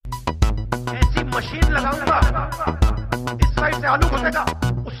Machine लगाऊंगा, इस side से आलू घुसेगा,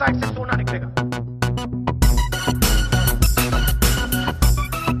 उस साइड से सोना निकलेगा।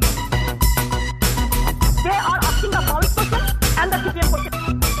 They are asking the foul question and the CPM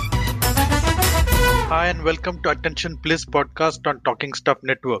question. Hi and welcome to Attention Please podcast on Talking Stuff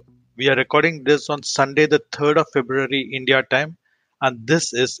Network. We are recording this on Sunday the 3rd of February India time, and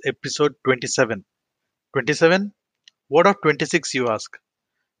this is episode 27. 27? What of 26 you ask?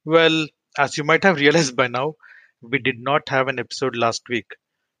 Well, as you might have realized by now, we did not have an episode last week,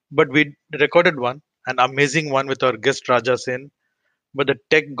 but we recorded one, an amazing one with our guest Raja Sen, but the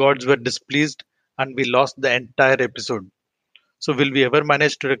tech gods were displeased and we lost the entire episode. So will we ever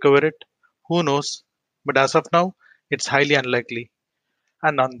manage to recover it? Who knows? But as of now, it's highly unlikely.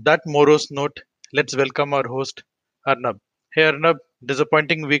 And on that morose note, let's welcome our host, Arnab. Hey Arnab,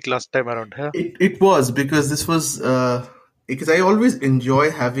 disappointing week last time around, huh? It was because this was because I always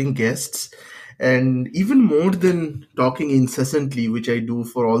enjoy having guests, and even more than talking incessantly, which I do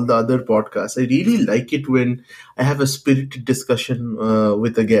for all the other podcasts, I really like it when I have a spirited discussion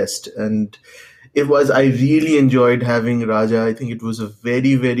with a guest. And I really enjoyed having Raja. I think it was a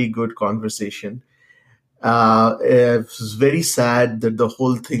very, very good conversation. It was very sad that the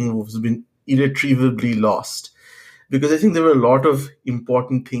whole thing has been irretrievably lost, because I think there were a lot of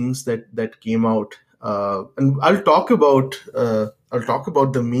important things that came out, and I'll talk about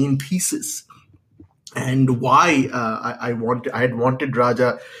the main pieces and why I had wanted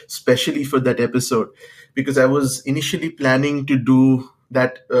Raja specially for that episode, because I was initially planning to do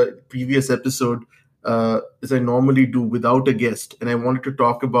that previous episode as I normally do without a guest, and I wanted to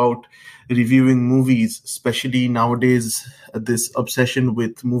talk about reviewing movies, especially nowadays this obsession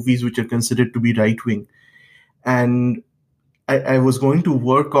with movies which are considered to be right-wing. And I was going to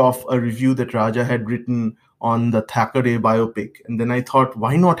work off a review that Raja had written on the Thackeray biopic. And then I thought,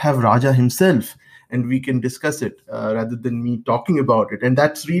 why not have Raja himself and we can discuss it rather than me talking about it. And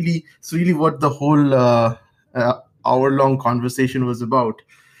it's really what the whole hour-long conversation was about,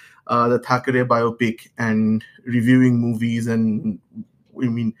 the Thackeray biopic and reviewing movies. And I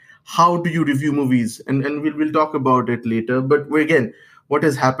mean, how do you review movies? And we'll talk about it later. But again, what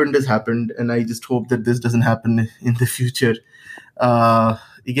has happened, and I just hope that this doesn't happen in the future.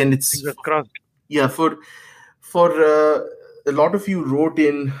 Again, it's Fingers crossed. Yeah, for a lot of you wrote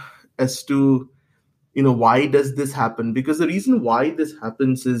in as to why does this happen? Because the reason why this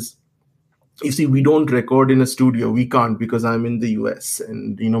happens is, you see, we don't record in a studio. We can't, because I'm in the US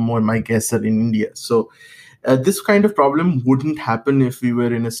and more of my guests are in India. So this kind of problem wouldn't happen if we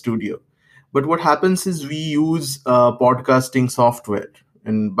were in a studio. But what happens is we use podcasting software,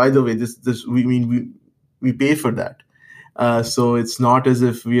 and by the way, we pay for that. So it's not as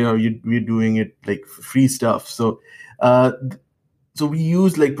if we're doing it like free stuff. So we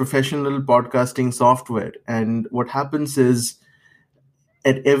use like professional podcasting software, and what happens is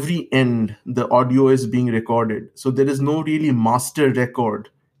at every end the audio is being recorded. So there is no really master record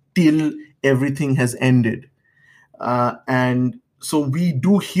till everything has ended, and so we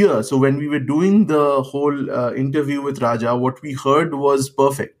do hear. So when we were doing the whole interview with Raja, what we heard was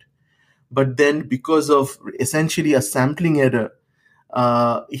perfect. But then because of essentially a sampling error,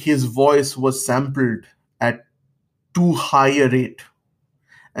 his voice was sampled at too high a rate.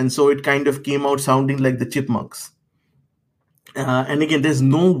 And so it kind of came out sounding like the Chipmunks. And again, there's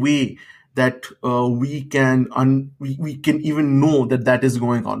no way that we can even know that is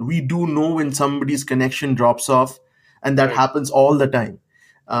going on. We do know when somebody's connection drops off, and that happens all the time.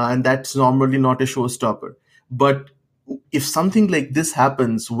 And that's normally not a showstopper. But if something like this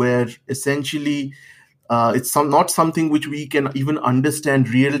happens, where essentially it's not something which we can even understand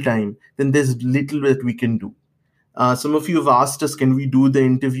real time, then there's little that we can do. Some of you have asked us, can we do the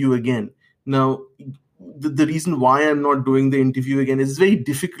interview again? Now, the reason why I'm not doing the interview again is it's very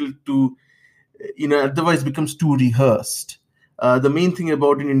difficult to, otherwise it becomes too rehearsed. The main thing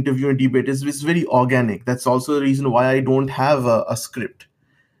about an interview and debate is it's very organic. That's also the reason why I don't have a script.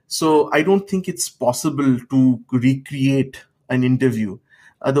 So I don't think it's possible to recreate an interview.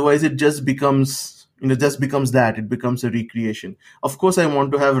 Otherwise, it just becomes that. It becomes a recreation. Of course, I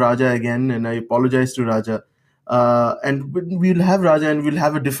want to have Raja again, and I apologize to Raja. And we'll have Raja, and we'll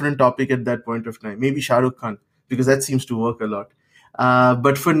have a different topic at that point of time. Maybe Shah Rukh Khan, because that seems to work a lot.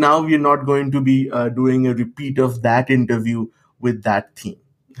 But for now, we're not going to be doing a repeat of that interview with that theme.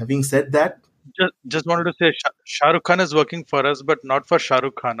 Having said that, Just wanted to say Shah Rukh Khan is working for us, but not for Shah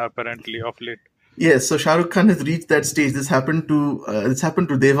Rukh Khan apparently of late. Yes, so Shah Rukh Khan has reached that stage. This happened to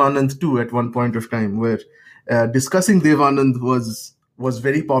Dev Anand too at one point of time, where discussing Dev Anand was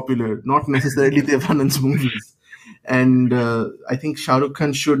very popular, not necessarily Dev Anand's movies. And I think Shah Rukh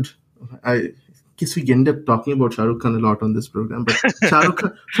Khan should. guess we end up talking about Shah Rukh Khan a lot on this program, but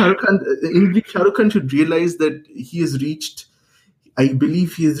in brief, Shah Rukh Khan should realize that I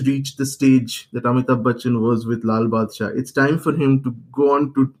believe he has reached the stage that Amitabh Bachchan was with Lal Badshah. It's time for him to go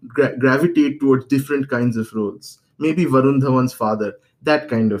on to gravitate towards different kinds of roles. Maybe Varun Dhawan's father, that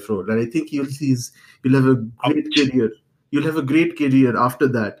kind of role. And I think you'll have a great career. You'll have a great career after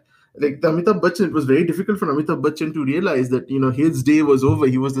that. Like the Amitabh Bachchan, it was very difficult for Amitabh Bachchan to realize that his day was over.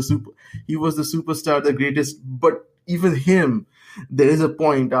 He was the superstar, the greatest. But even him, there is a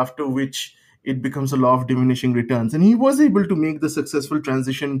point after which it becomes a law of diminishing returns, and he was able to make the successful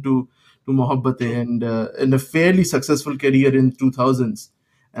transition to Mohabbatein and a fairly successful career in 2000s.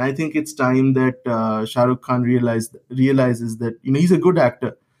 And I think it's time that Shah Rukh Khan realizes that he's a good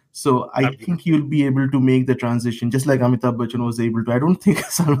actor. So I think he'll be able to make the transition just like Amitabh Bachchan was able to. I don't think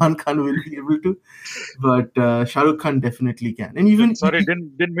Salman Khan will be able to, but Shah Rukh Khan definitely can. And even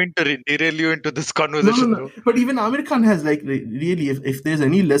didn't mean to derail you into this conversation. No. But even Amir Khan has really, if there's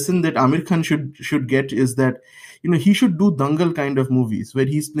any lesson that Amir Khan should get is that he should do Dangal kind of movies where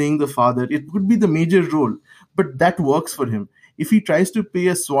he's playing the father. It could be the major role, but that works for him. If he tries to play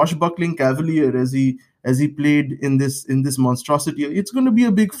a swashbuckling cavalier as he played in this monstrosity, it's going to be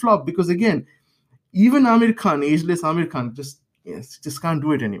a big flop because again, even Amir Khan, ageless Amir Khan, just can't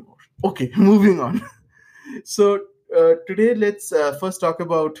do it anymore. Okay, moving on. So today, let's first talk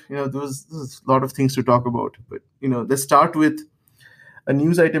about there's a lot of things to talk about, but let's start with a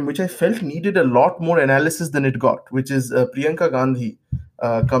news item which I felt needed a lot more analysis than it got, which is Priyanka Gandhi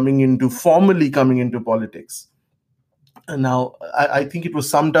formally coming into politics. Now, I think it was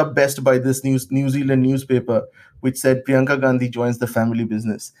summed up best by this New Zealand newspaper, which said Priyanka Gandhi joins the family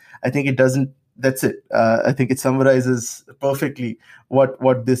business. I think it doesn't. That's it. I think it summarizes perfectly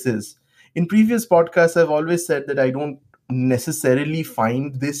what this is. In previous podcasts, I've always said that I don't necessarily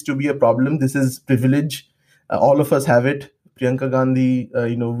find this to be a problem. This is privilege. All of us have it. Priyanka Gandhi,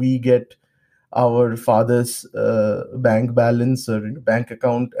 we get our father's bank balance or bank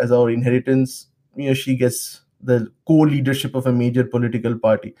account as our inheritance. She gets the co-leadership of a major political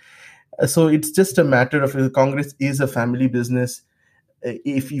party. So it's just a matter of Congress is a family business.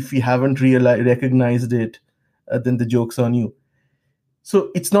 If you haven't recognized it, then the joke's on you.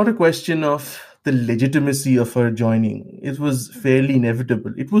 So it's not a question of the legitimacy of her joining. It was fairly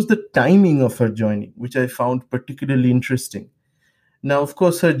inevitable. It was the timing of her joining, which I found particularly interesting. Now, of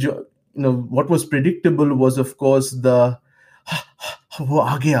course, what was predictable was, of course, the wo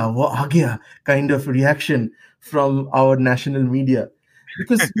aa gaya kind of reaction from our national media.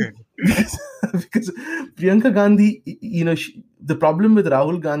 Because Priyanka Gandhi, the problem with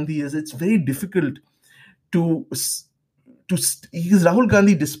Rahul Gandhi is it's very difficult because Rahul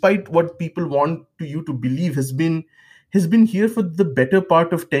Gandhi, despite what people want you to believe, has been here for the better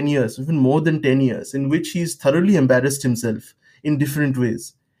part of 10 years, even more than 10 years, in which he's thoroughly embarrassed himself in different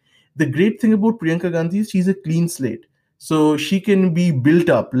ways. The great thing about Priyanka Gandhi is she's a clean slate. So she can be built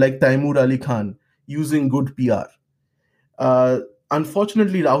up like Taimur Ali Khan using good PR.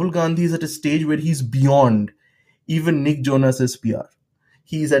 Unfortunately, Rahul Gandhi is at a stage where he's beyond even Nick Jonas's PR.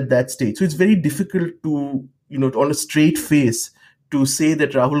 He's at that stage. So it's very difficult to, on a straight face, to say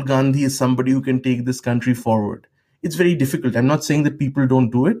that Rahul Gandhi is somebody who can take this country forward. It's very difficult. I'm not saying that people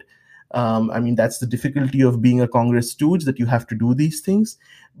don't do it. That's the difficulty of being a Congress stooge, that you have to do these things.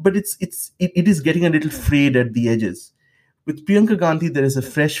 But it is getting a little frayed at the edges. With Priyanka Gandhi, there is a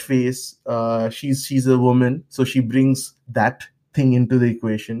fresh face. She's a woman, so she brings that thing into the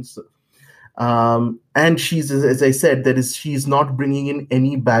equation. So, and she's, as I said, she's not bringing in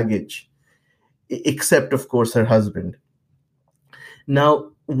any baggage, except, of course, her husband.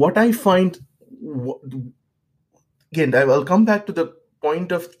 Now, what I find, again, I'll come back to the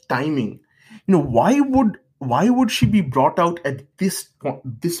point of timing. Why would she be brought out at this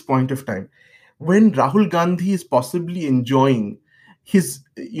point of time, when Rahul Gandhi is possibly enjoying his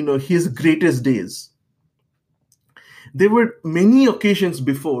greatest days? There were many occasions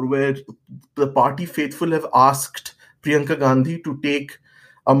before where the party faithful have asked Priyanka Gandhi to take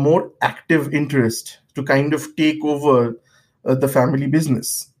a more active interest, to kind of take over the family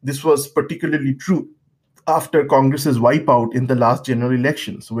business. This was particularly true after Congress's wipeout in the last general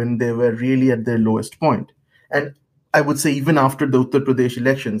elections, when they were really at their lowest point. And I would say even after the Uttar Pradesh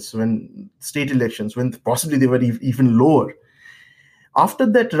elections, state elections, when possibly they were even lower. After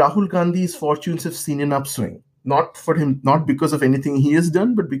that, Rahul Gandhi's fortunes have seen an upswing. Not because of anything he has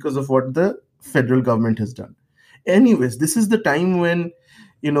done, but because of what the federal government has done. Anyways, this is the time when,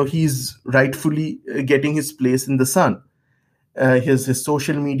 he's rightfully getting his place in the sun. His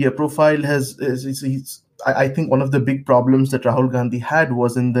social media profile he's I think one of the big problems that Rahul Gandhi had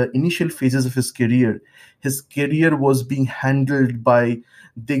was in the initial phases of his career. His career was being handled by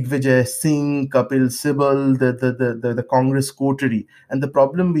Digvijay Singh, Kapil Sibal, the Congress coterie. And the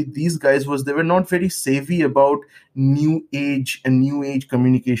problem with these guys was they were not very savvy about new age and new age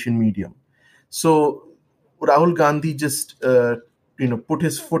communication medium. So Rahul Gandhi just put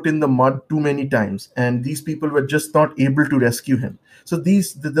his foot in the mud too many times, and these people were just not able to rescue him. So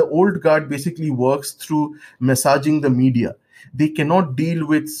the old guard basically works through massaging the media. They cannot deal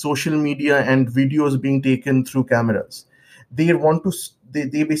with social media and videos being taken through cameras. They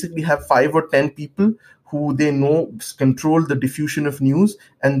basically have 5 or 10 people who they know control the diffusion of news,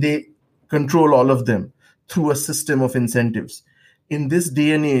 and they control all of them through a system of incentives. In this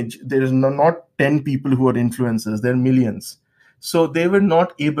day and age, there is not 10 people who are influencers, there are millions. So they were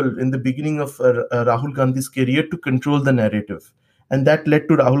not able in the beginning of Rahul Gandhi's career to control the narrative. And that led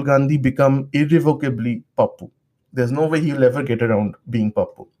to Rahul Gandhi become irrevocably Pappu. There's no way he'll ever get around being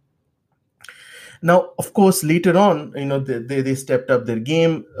Pappu. Now, of course, later on, they stepped up their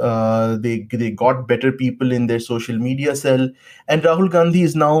game. They got better people in their social media cell. And Rahul Gandhi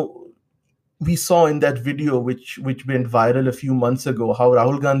is now, we saw in that video, which went viral a few months ago, how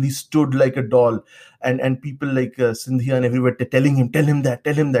Rahul Gandhi stood like a doll, and people like Sindhia and everywhere telling him, tell him that.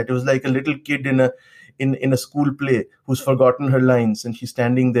 It was like a little kid in a school play who's forgotten her lines, and she's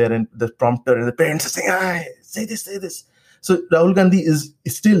standing there, and the prompter and the parents are saying, say this. So Rahul Gandhi is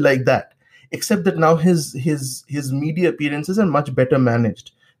still like that, except that now his media appearances are much better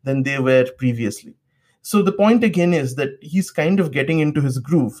managed than they were previously. So the point again is that he's kind of getting into his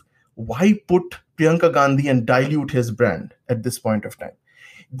groove. Why put Priyanka Gandhi and dilute his brand at this point of time?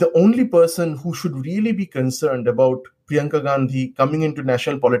 The only person who should really be concerned about Priyanka Gandhi coming into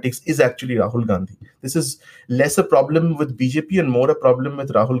national politics is actually Rahul Gandhi. This is less a problem with BJP and more a problem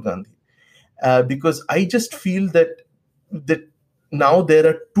with Rahul Gandhi. Because I just feel that now there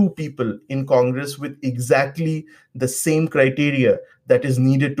are 2 people in Congress with exactly the same criteria that is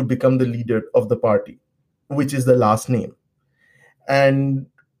needed to become the leader of the party, which is the last name. And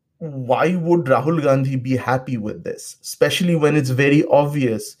why would Rahul Gandhi be happy with this, especially when it's very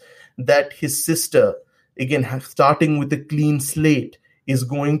obvious that his sister, again, starting with a clean slate, is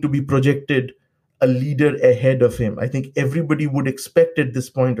going to be projected a leader ahead of him? I think everybody would expect at this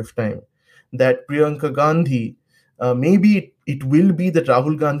point of time that Priyanka Gandhi, maybe it will be that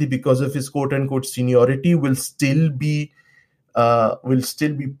Rahul Gandhi, because of his quote-unquote seniority, will still be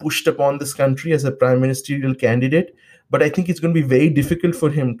pushed upon this country as a prime ministerial candidate. But I think it's going to be very difficult for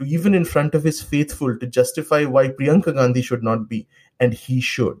him to, even in front of his faithful, to justify why Priyanka Gandhi should not be, and he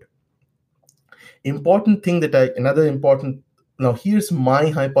should. Now here's my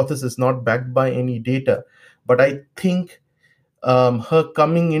hypothesis, not backed by any data, but I think her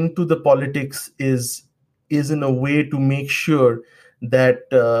coming into the politics is in a way to make sure that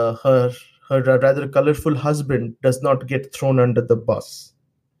her rather colorful husband does not get thrown under the bus.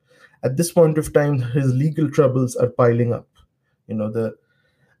 At this point of time, his legal troubles are piling up.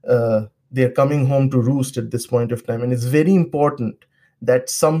 They're coming home to roost at this point of time. And it's very important that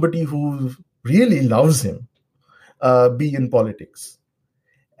somebody who really loves him be in politics.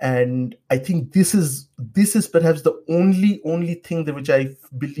 And I think this is perhaps the only thing which I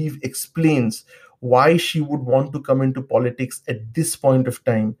believe explains why she would want to come into politics at this point of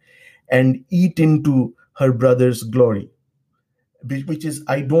time and eat into her brother's glory. Which is,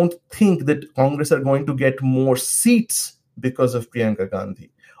 I don't think that Congress are going to get more seats because of Priyanka Gandhi.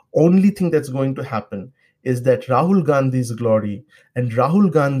 Only thing that's going to happen is that Rahul Gandhi's glory and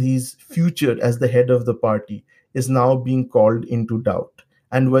Rahul Gandhi's future as the head of the party is now being called into doubt.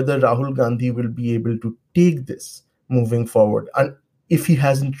 And whether Rahul Gandhi will be able to take this moving forward, and if he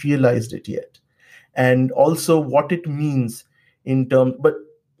hasn't realized it yet. And also what it means but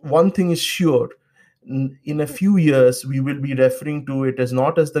one thing is sure, in a few years, we will be referring to it as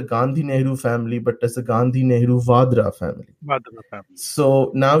not as the Gandhi-Nehru family, but as the Gandhi-Nehru-Vadra family.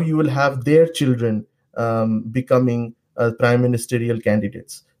 So now you will have their children becoming prime ministerial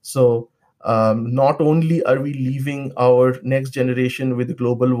candidates. So not only are we leaving our next generation with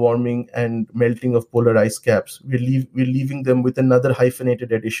global warming and melting of polar ice caps, we're leaving them with another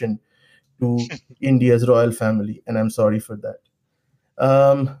hyphenated addition to India's royal family. And I'm sorry for that.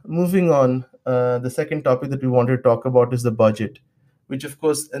 Moving on. The second topic that we wanted to talk about is the budget, which, of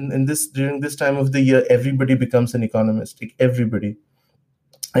course, during this time of the year, everybody becomes an economist. Like everybody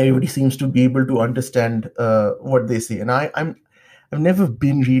seems to be able to understand what they say. And I've never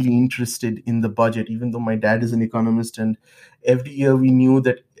been really interested in the budget, even though my dad is an economist. And every year we knew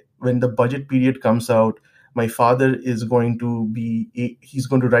that when the budget period comes out, my father is going to he's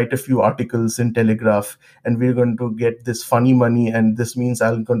going to write a few articles in Telegraph, and we're going to get this funny money, and this means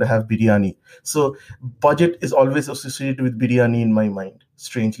I'm going to have biryani. So budget is always associated with biryani in my mind,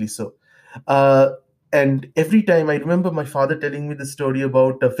 strangely so. And every time I remember my father telling me the story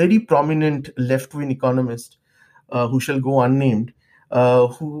about a very prominent left-wing economist who shall go unnamed,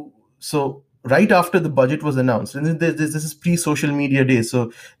 right after the budget was announced, and this is pre-social media days,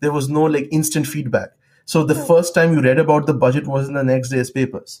 so there was no like instant feedback. So the first time you read about the budget was in the next day's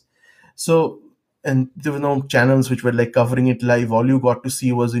papers. So, and there were no channels which were like covering it live. All you got to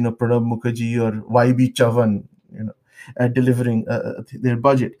see was, Pranab Mukherjee or YB Chavan, delivering their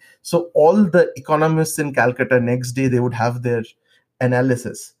budget. So all the economists in Calcutta next day, they would have their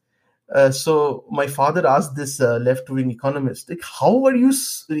analysis. So my father asked this left-wing economist, like, how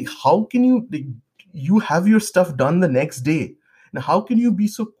can you, like, you have your stuff done the next day? And how can you be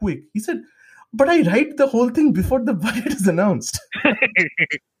so quick? He said, but I write the whole thing before the budget is announced.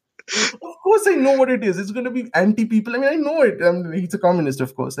 Of course, I know what it is. It's going to be anti-people. I mean, I know it. He's a communist,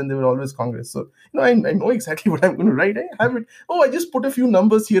 of course, and they were always Congress. So, I know exactly what I'm going to write. I have it. Oh, I just put a few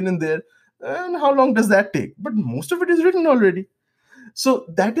numbers here and there. And how long does that take? But most of it is written already. So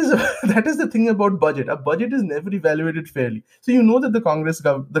that is the thing about budget. A budget is never evaluated fairly. So that the Congress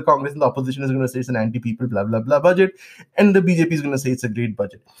and the opposition is going to say it's an anti-people, blah blah blah budget, and the BJP is going to say it's a great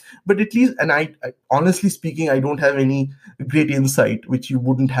budget. But at least, and I honestly speaking, I don't have any great insight which you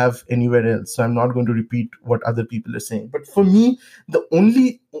wouldn't have anywhere else. So I'm not going to repeat what other people are saying. But for me, the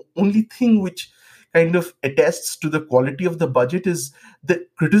only thing which kind of attests to the quality of the budget is the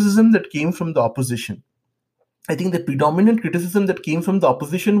criticism that came from the opposition. I think the predominant criticism that came from the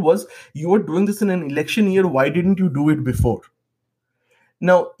opposition was, you were doing this in an election year, why didn't you do it before?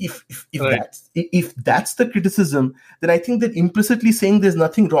 Now, if Right. that's the criticism, then I think that implicitly saying there's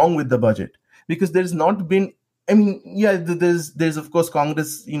nothing wrong with the budget, because there's not been, I mean, yeah, there's of course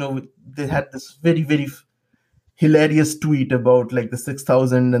Congress, they had this very, very hilarious tweet about like the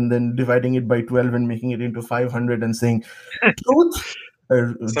 6,000 and then dividing it by 12 and making it into 500 and saying, truth,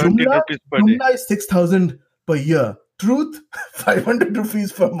 70 Jumla rupees per day. is 6,000 per year. Truth, 500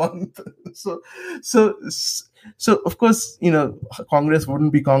 rupees per month. So of course, Congress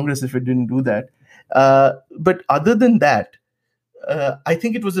wouldn't be Congress if it didn't do that. But other than that, I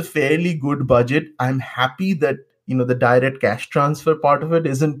think it was a fairly good budget. I'm happy that, the direct cash transfer part of it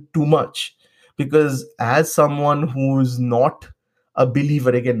isn't too much, because as someone who's not a believer,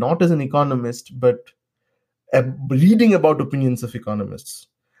 again, not as an economist, but reading about opinions of economists,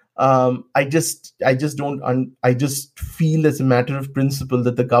 I just feel as a matter of principle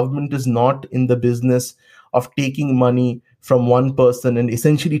that the government is not in the business of taking money from one person and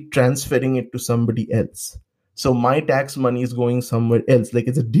essentially transferring it to somebody else. So my tax money is going somewhere else, like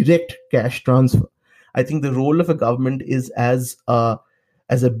it's a direct cash transfer. I think the role of a government is as a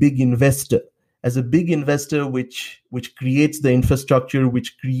big investor, which creates the infrastructure,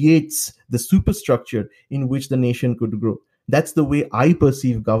 which creates the superstructure in which the nation could grow. That's the way I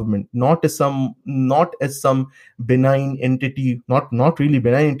perceive government, not as some benign entity, not really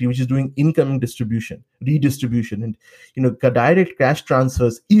benign entity, which is doing income redistribution. And direct cash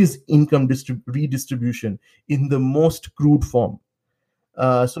transfers is income redistribution in the most crude form.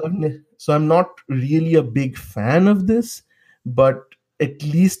 So I'm not really a big fan of this, but at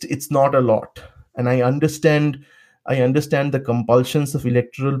least it's not a lot. And I understand the compulsions of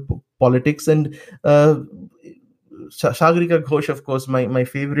electoral politics. And Sagarika Ghosh, of course, my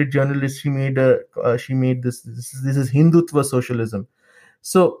favorite journalist, she made this is Hindutva socialism.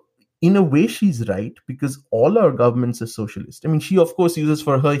 So in a way, she's right, because all our governments are socialist. I mean, she of course uses,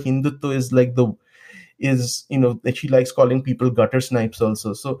 for her, Hindutva is like that she likes calling people gutter snipes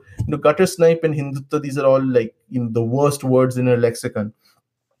also. So gutter snipe and Hindutva, these are all like the worst words in her lexicon.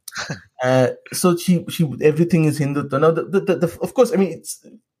 So she everything is Hindutva. Now the of course, I mean,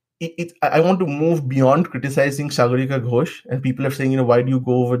 I want to move beyond criticizing Sagarika Ghosh, and people are saying, why do you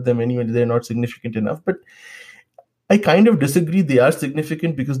go over them anyway? They're not significant enough. But I kind of disagree. They are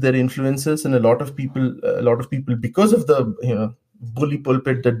significant because they're influencers, and a lot of people, because of the bully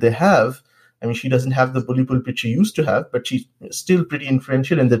pulpit that they have. I mean, she doesn't have the bully pulpit she used to have, but she's still pretty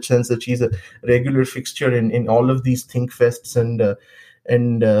influential in the sense that she's a regular fixture in all of these think fests and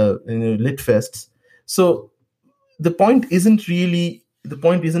lit fests. So the point isn't really,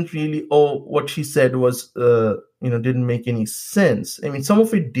 what she said was didn't make any sense. I mean, some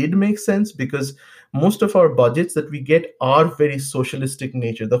of it did make sense, because most of our budgets that we get are very socialistic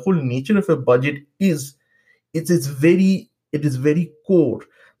nature. The whole nature of a budget is very core.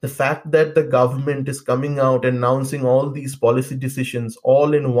 The fact that the government is coming out and announcing all these policy decisions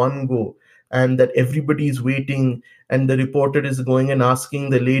all in one go, and that everybody is waiting, and the reporter is going and asking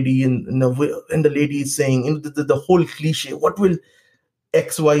the lady, and the lady is saying, the whole cliche, what will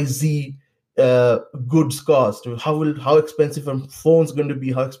XYZ goods cost? How expensive a phone's going to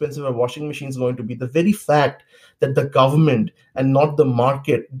be? How expensive a washing machine is going to be? The very fact that the government and not the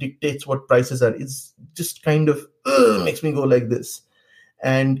market dictates what prices are is just kind of makes me go like this.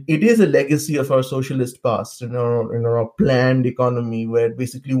 And it is a legacy of our socialist past, in our planned economy, where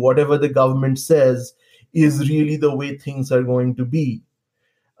basically whatever the government says is really the way things are going to be.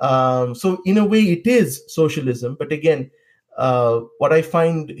 So in a way, it is socialism. But again, what I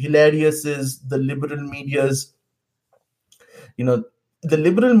find hilarious is the liberal media's, the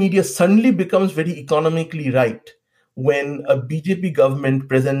liberal media suddenly becomes very economically right when a BJP government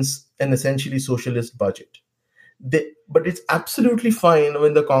presents an essentially socialist budget. But it's absolutely fine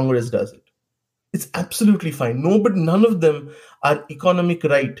when the Congress does it. It's absolutely fine. None of them are economic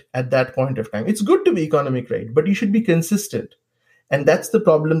right at that point of time. It's good to be economic right, but you should be consistent. And that's the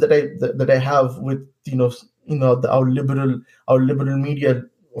problem that I have with our liberal media,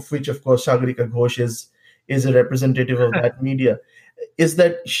 of which of course Sagarika Ghosh is a representative of that media, is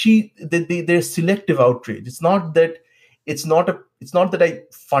that they're selective outrage. It's not that I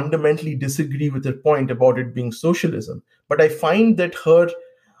fundamentally disagree with her point about it being socialism, but I find that her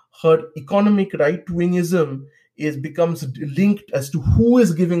economic right-wingism becomes linked as to who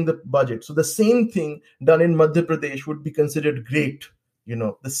is giving the budget. So the same thing done in Madhya Pradesh would be considered great.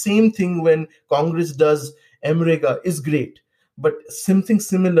 The same thing when Congress does MREGA is great, but something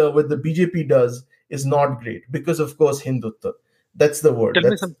similar what the BJP does is not great because, of course, Hindutva. That's the word.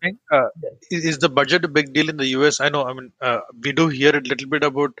 Tell me something. Is the budget a big deal in the US? I know. We do hear a little bit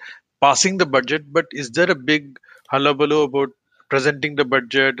about passing the budget, but is there a big hullabaloo about presenting the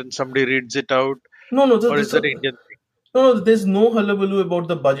budget and somebody reads it out? No. Or is that an Indian thing? No, there's no hullabaloo about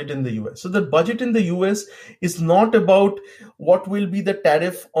the budget in the US. So the budget in the US is not about what will be the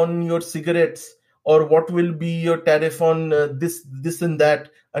tariff on your cigarettes or what will be your tariff on this and that,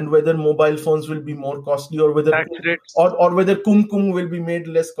 and whether mobile phones will be more costly or whether kumkum will be made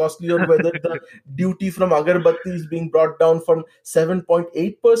less costly, or whether the duty from agarbatti is being brought down from 7.8%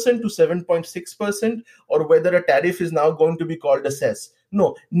 to 7.6%, or whether a tariff is now going to be called a cess.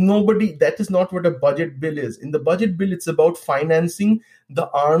 No, nobody. That is not what a budget bill is. In the budget bill, it's about financing the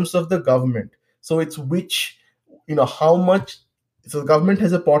arms of the government. So it's how much. So the government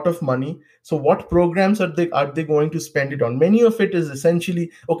has a pot of money. So what programs are they going to spend it on? Many of it is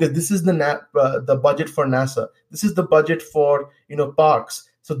essentially, okay, this is the budget for NASA. This is the budget for parks.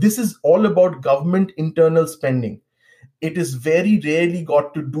 So this is all about government internal spending. It is very rarely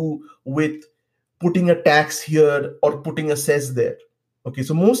got to do with putting a tax here or putting a cess there. Okay,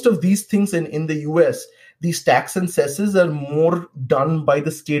 so most of these things in the US, these tax and cesses are more done by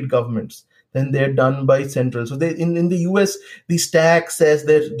the state governments than they're done by central. So in the US, these taxes,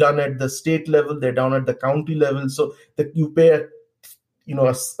 they're done at the state level, they're done at the county level. So that you pay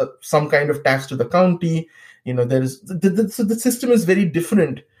some kind of tax to the county. So the system is very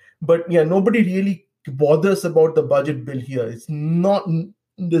different. But yeah, nobody really bothers about the budget bill here.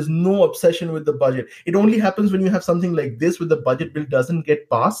 There's no obsession with the budget. It only happens when you have something like this, where the budget bill doesn't get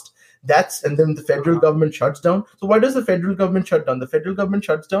passed. And then the federal government shuts down. So why does the federal government shut down? The federal government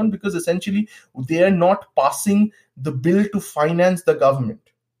shuts down because essentially they are not passing the bill to finance the government,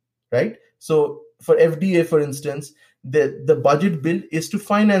 right? So for FDA, for instance, the budget bill is to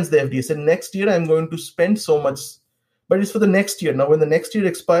finance the FDA. So next year I'm going to spend so much, but it's for the next year. Now, when the next year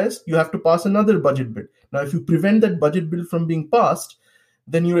expires, you have to pass another budget bill. Now, if you prevent that budget bill from being passed,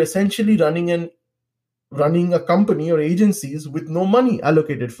 then you're essentially running a company or agencies with no money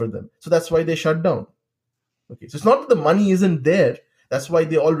allocated for them. So that's why they shut down. Okay, so it's not that the money isn't there. That's why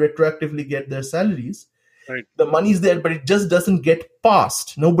they all retroactively get their salaries. Right. The money's there, but it just doesn't get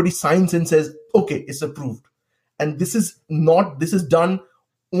passed. Nobody signs and says, okay, it's approved. And this is done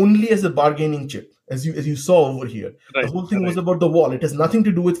only as a bargaining chip, as you saw over here. Right. The whole thing was about the wall. It has nothing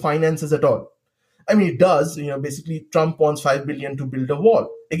to do with finances at all. I mean, it does. Basically, Trump wants $5 billion to build a wall.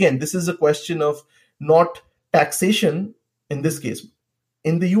 Again, this is a question of not taxation in this case.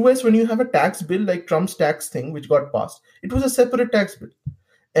 In the US, when you have a tax bill like Trump's tax thing, which got passed, it was a separate tax bill.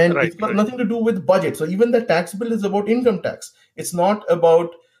 And it's got nothing to do with budget. So even the tax bill is about income tax. It's not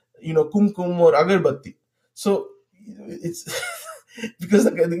about, kumkum or agarbatti. So it's because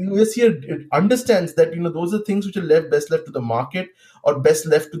the US here understands that, those are things which are best left to the market or best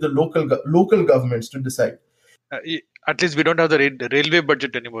left to the local governments to decide. At least we don't have the railway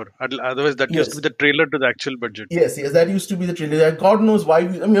budget anymore. Otherwise, that used to be the trailer to the actual budget. Yes, that used to be the trailer. God knows why.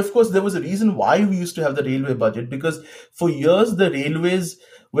 Of course, there was a reason why we used to have the railway budget, because for years the railways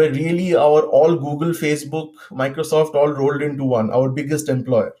were really our all Google, Facebook, Microsoft all rolled into one, our biggest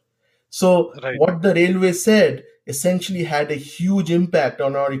employer. So Right. what the railway said essentially had a huge impact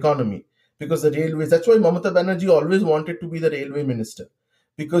on our economy, because the railways, that's why Mamata Banerjee always wanted to be the railway minister,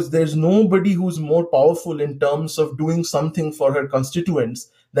 because there's nobody who's more powerful in terms of doing something for her constituents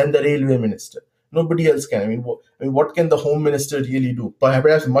than the railway minister. Nobody else can. What can the home minister really do?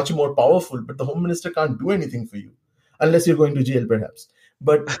 Perhaps much more powerful, but the home minister can't do anything for you unless you're going to jail, perhaps.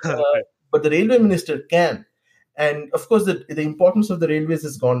 But Right. but the railway minister can. And of course, the importance of the railways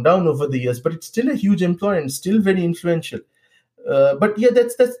has gone down over the years, but it's still a huge employer and still very influential. But yeah,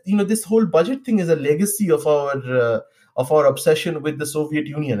 that's this whole budget thing is a legacy of our obsession with the Soviet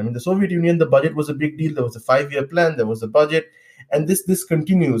Union. I mean, the Soviet Union, the budget was a big deal. There was a 5-year plan. There was a budget, and this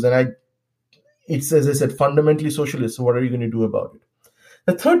continues. And it's, as I said, fundamentally socialist. So what are you going to do about it?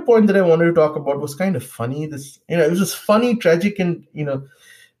 The third point that I wanted to talk about was kind of funny. It was just funny, tragic, and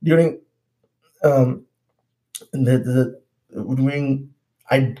during during,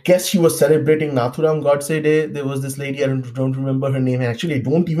 I guess she was celebrating Nathuram Godse Day. There was this lady, I don't remember her name. Actually, I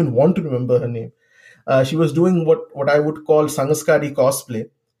don't even want to remember her name. She was doing what I would call Sangaskari cosplay,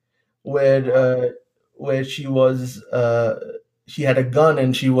 where she was she had a gun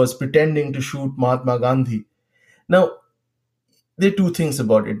and she was pretending to shoot Mahatma Gandhi. Now, there are two things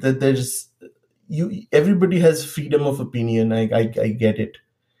about it. That everybody has freedom of opinion. I get it.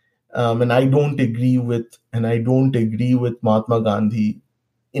 And I don't agree with Mahatma Gandhi.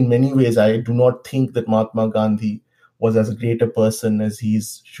 In many ways, I do not think that Mahatma Gandhi was as great a person as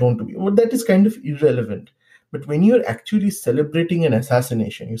he's shown to be. But that is kind of irrelevant. But when you're actually celebrating an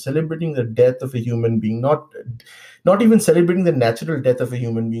assassination, you're celebrating the death of a human being, not even celebrating the natural death of a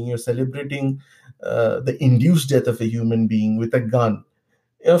human being, you're celebrating the induced death of a human being with a gun.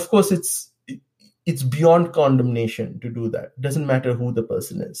 Of course, it's beyond condemnation to do that. It doesn't matter who the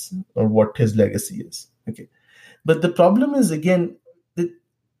person is or what his legacy is. Okay, but the problem is, again, that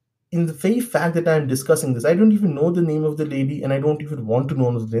in the very fact that I'm discussing this, I don't even know the name of the lady, and I don't even want to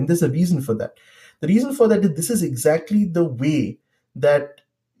know the name. There's a reason for that. The reason for that is this is exactly the way that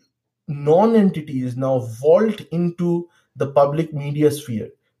non-entities now vault into the public media sphere,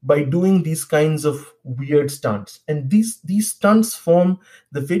 by doing these kinds of weird stunts. And these stunts form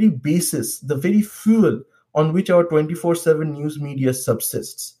the very basis, the very fuel on which our 24/7 news media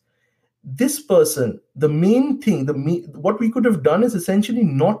subsists. This person, the main thing, what we could have done is essentially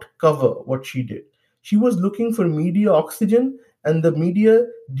not cover what she did. She was looking for media oxygen, and the media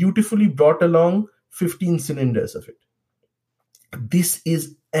dutifully brought along 15 cylinders of it.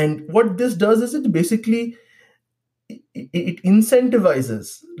 And what this does is it basically it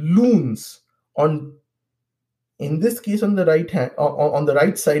incentivizes loons on, in this case, on the right hand, on the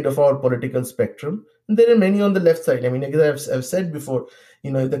right side of our political spectrum. And there are many on the left side. I mean, as I've said before,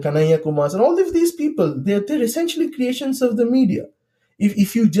 the Kanhaiya Kumars and all of these people, they're essentially creations of the media.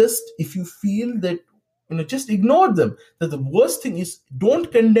 If you feel that, just ignore them. That the worst thing is,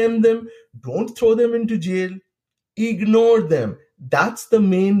 don't condemn them, don't throw them into jail, ignore them. That's the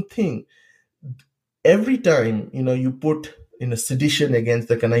main thing. Every time, you put in a sedition against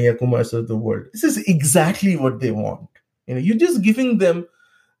the Kanhaiya Kumars of the world, this is exactly what they want. You're just giving them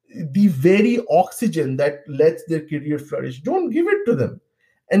the very oxygen that lets their career flourish. Don't give it to them.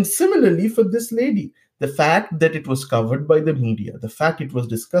 And similarly for this lady, the fact that it was covered by the media, the fact it was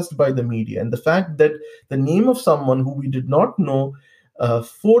discussed by the media, and the fact that the name of someone who we did not know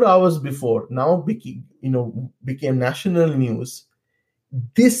 4 hours before now became national news,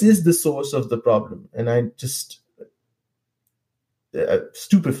 this is the source of the problem. And I just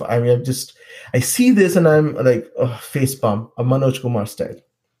stupefied. I mean, I see this and I'm like, facepalm, a Manoj Kumar style.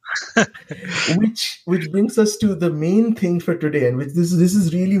 which brings us to the main thing for today, and which this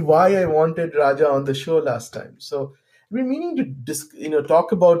is really why I wanted Raja on the show last time. So I've been meaning to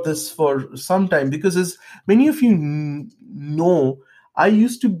talk about this for some time, because as many of you know, I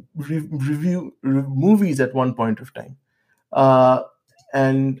used to review movies at one point of time.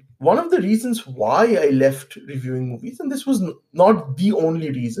 And one of the reasons why I left reviewing movies, and this was not the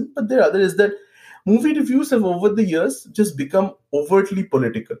only reason, but the other is that movie reviews have over the years just become overtly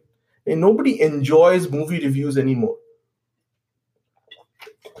political. And nobody enjoys movie reviews anymore.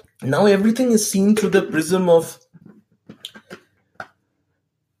 Now everything is seen through the prism of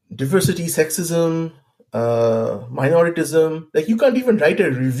diversity, sexism, minoritism. Like, you can't even write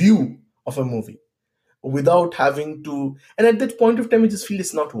a review of a movie without having to, and at that point of time, I just feel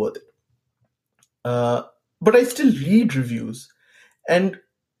it's not worth it. But I still read reviews, and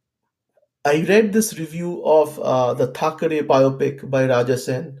I read this review of the Thackeray biopic by Raja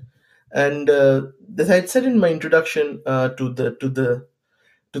Sen, and as I had said in my introduction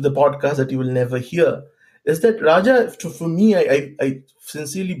to to the podcast that you will never hear, is that Raja, for me, I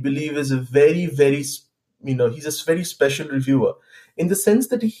sincerely believe is a very, very, he's a very special reviewer in the sense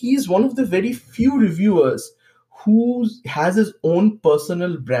that he is one of the very few reviewers who has his own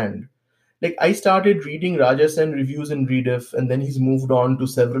personal brand. Like, I started reading Raja Sen reviews in Rediff, and then he's moved on to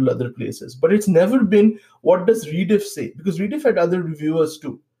several other places. But it's never been, what does Rediff say? Because Rediff had other reviewers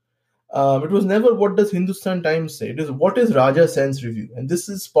too. It was never, what does Hindustan Times say? It is, what is Raja Sen's review? And this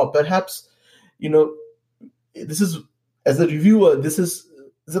is perhaps, this is, as a reviewer, this is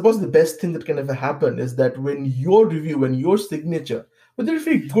suppose the best thing that can ever happen is that when your review, when your signature, whether it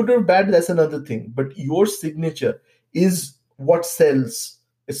be good or bad, that's another thing. But your signature is what sells.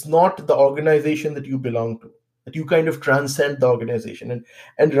 It's not the organization that you belong to. That you kind of transcend the organization.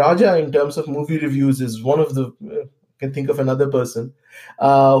 And Raja, in terms of movie reviews, is one of the. Can think of another person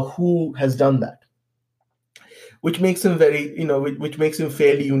who has done that, which makes him which makes him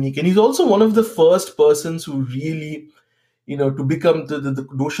fairly unique. And he's also one of the first persons who really, to become the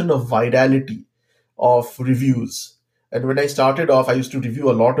notion of virality of reviews. And when I started off, I used to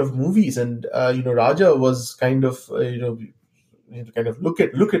review a lot of movies, and Raja was kind of kind of look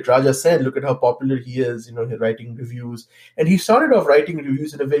at Raja Sen, look at how popular he is, writing reviews, and he started off writing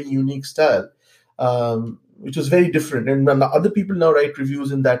reviews in a very unique style, which was very different. And other people now write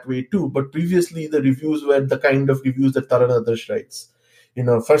reviews in that way too. But previously, the reviews were the kind of reviews that Taran Adarsh writes.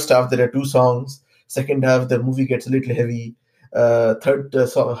 First half there are 2 songs. Second half the movie gets a little heavy. Third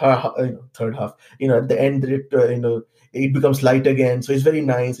half, at the end it becomes light again. So it's very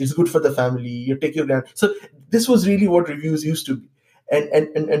nice. It's good for the family. You take your grand. So this was really what reviews used to be.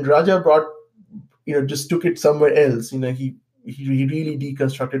 And Raja brought, just took it somewhere else. He really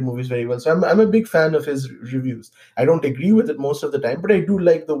deconstructed movies very well. So I'm a big fan of his reviews. I don't agree with it most of the time, but I do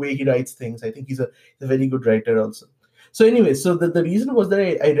like the way he writes things. I think he's a very good writer also. So anyway, so the reason was that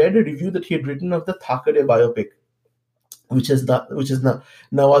I read a review that he had written of the Thackeray biopic, which is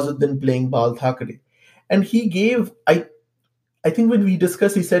Nawazuddin playing Bal Thackeray. And he gave, I think when we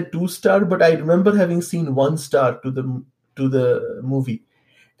discussed, he said 2-star, but I remember having seen 1 star to the movie.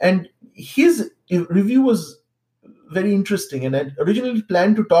 And his review was very interesting. And I originally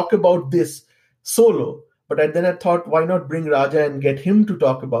planned to talk about this solo, but then I thought, why not bring Raja and get him to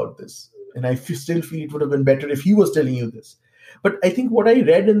talk about this? And I still feel it would have been better if he was telling you this. But I think what I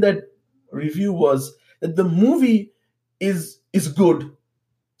read in that review was that the movie is good,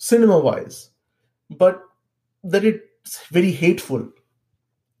 cinema-wise, but that it's very hateful,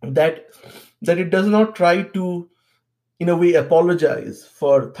 that it does not try to, in a way, apologize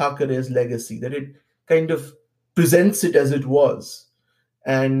for Thackeray's legacy, that it kind of presents it as it was.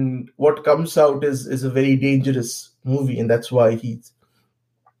 And what comes out is a very dangerous movie, and that's why he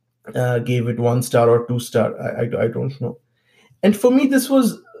gave it 1 star or 2 star. I don't know. And for me, this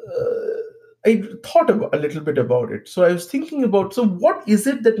was... I thought a little bit about it. So I was thinking about, so what is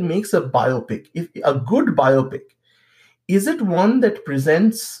it that makes a biopic? If a good biopic, is it one that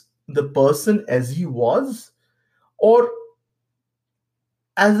presents the person as he was, or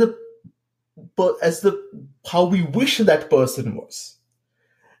as how we wish that person was?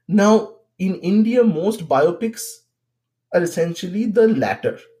 Now, in India, most biopics are essentially the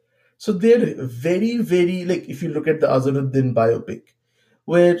latter. So they're very, very, like if you look at the Azharuddin biopic,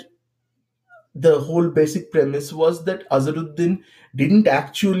 where the whole basic premise was that Azharuddin didn't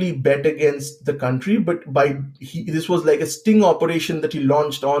actually bet against the country, but this was like a sting operation that he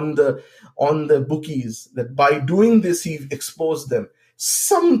launched on the bookies. That by doing this, he exposed them.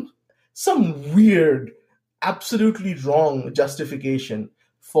 Some weird, absolutely wrong justification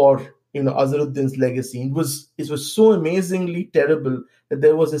for Azharuddin's legacy. It was so amazingly terrible that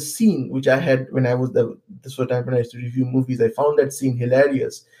there was a scene which I had when I was there. This was the time when I used to review movies. I found that scene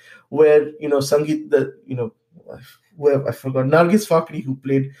hilarious, where Sangeeta, I forgot, Nargis Fakhri, who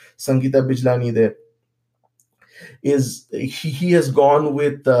played Sangeeta Bijlani there, he has gone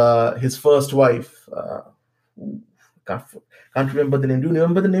with his first wife. Can't remember the name. Do you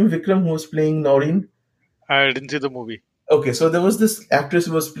remember the name? Vikram, who was playing Noreen? I didn't see the movie. Okay, so there was this actress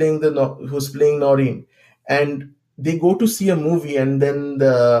who was playing Noreen, and they go to see a movie, and then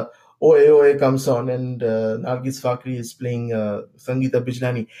the Oe comes on, and Nargis Fakhri is playing Sangeeta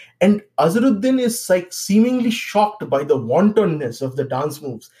Bijlani, and Azharuddin is like seemingly shocked by the wantonness of the dance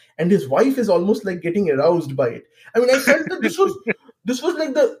moves, and his wife is almost like getting aroused by it. I mean, I felt that this was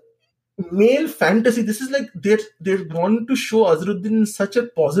like the male fantasy. This is like they're wanting to show Azharuddin in such a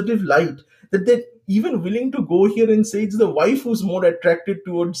positive light that they're even willing to go here and say it's the wife who's more attracted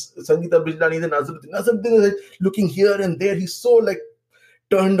towards Sangeeta Bijlani than Azharuddin. Azharuddin is like looking here and there. He's so like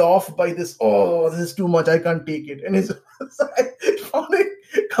turned off by this. Oh, this is too much. I can't take it. And I found it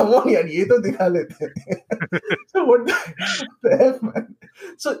come on, yaar, ye to dikha lete hain. So what the F, man?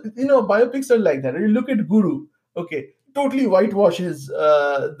 So, biopics are like that. You look at Guru, okay, totally whitewashes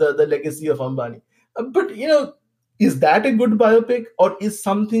the legacy of Ambani. But, is that a good biopic, or is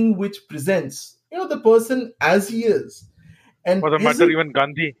something which presents, the person as he is? And For the is matter, it even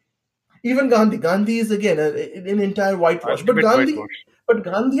Gandhi, even Gandhi? Gandhi is again an entire whitewash. But ultimate whitewash.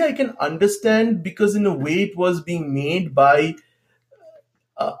 Gandhi, I can understand because in a way it was being made by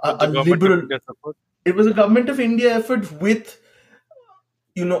With a the government of liberal. India support. It was a government of India effort with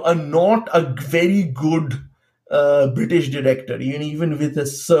a not a very good British director, even with a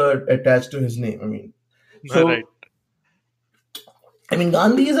sir attached to his name. Right.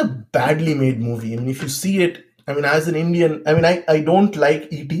 Gandhi is a badly made movie. If you see it, as an Indian, I don't like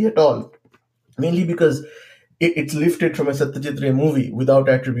E.T. at all, mainly because it's lifted from a Satyajit Ray movie without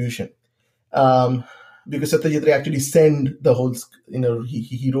attribution. Because Satyajit Ray actually sent the whole,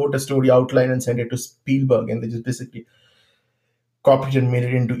 he wrote a story outline and sent it to Spielberg, and they just basically copied and made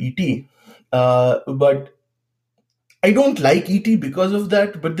it into E.T. But I don't like E.T. because of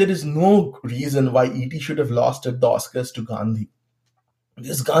that, but there is no reason why E.T. should have lost at the Oscars to Gandhi.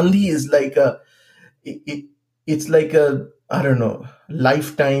 Because Gandhi is like it's like a, I don't know,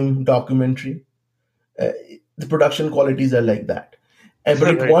 Lifetime documentary. The production qualities are like that.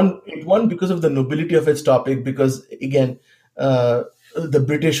 But it won because of the nobility of its topic, because again, the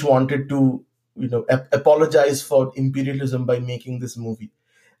British wanted to, apologize for imperialism by making this movie.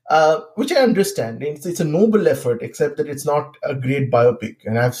 Which I understand. It's a noble effort, except that it's not a great biopic.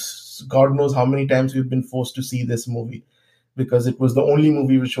 And God knows how many times we've been forced to see this movie, because it was the only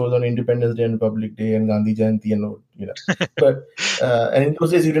movie which shows on Independence Day and Republic Day and Gandhi Jayanti and But and in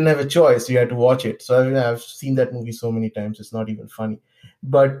those days you didn't have a choice; you had to watch it. So I've seen that movie so many times; it's not even funny.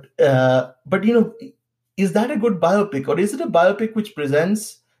 But is that a good biopic, or is it a biopic which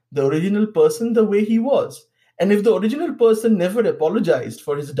presents the original person the way he was? And if the original person never apologized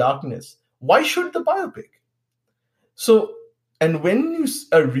for his darkness, why should the biopic? So, and when you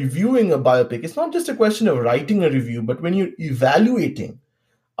are reviewing a biopic, it's not just a question of writing a review, but when you're evaluating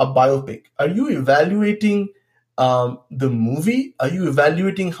a biopic, are you evaluating the movie? Are you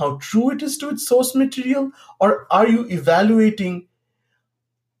evaluating how true it is to its source material? Or are you evaluating,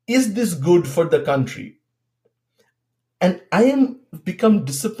 is this good for the country? And I am become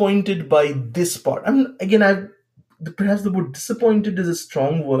disappointed by this part. Perhaps the word disappointed is a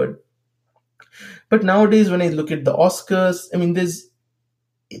strong word. But nowadays, when I look at the Oscars,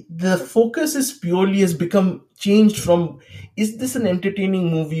 the focus has become changed from, is this an entertaining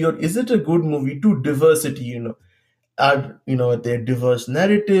movie or is it a good movie, to diversity, they're diverse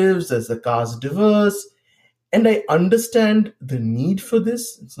narratives, as the cast diverse. And I understand the need for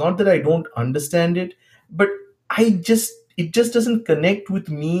this. It's not that I don't understand it, but it just doesn't connect with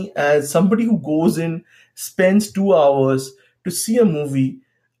me as somebody who goes in, spends 2 hours to see a movie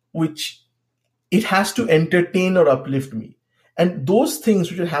which it has to entertain or uplift me. And those things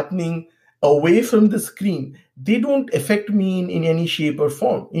which are happening away from the screen, they don't affect me in any shape or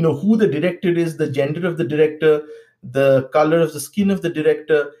form. Who the director is, the gender of the director, the color of the skin of the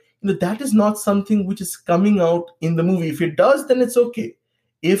director, that is not something which is coming out in the movie. If it does, then it's okay.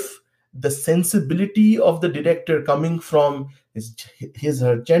 If the sensibility of the director coming from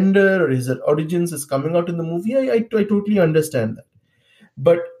her gender or his her origins is coming out in the movie, I totally understand that.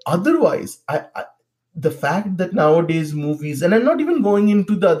 But otherwise, the fact that nowadays movies, and I'm not even going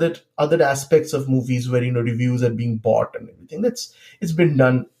into the other aspects of movies where reviews are being bought and everything. It's been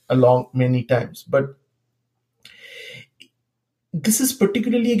done along many times, but this is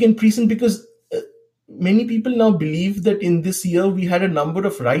particularly again present because many people now believe that in this year we had a number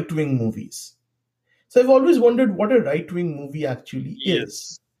of right-wing movies. So I've always wondered what a right-wing movie actually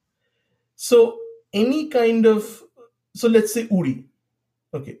is. So so let's say Uri.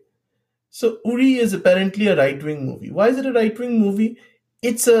 Okay. So Uri is apparently a right-wing movie. Why is it a right-wing movie?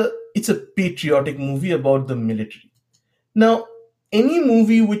 It's a patriotic movie about the military. Now, any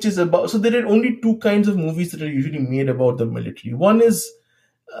movie which is about, so there are only 2 kinds of movies that are usually made about the military. One is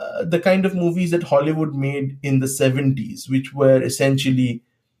the kind of movies that Hollywood made in the 70s, which were essentially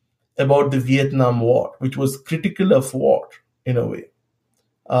about the Vietnam War, which was critical of war in a way.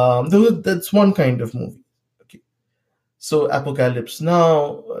 That's one kind of movie. Okay, so Apocalypse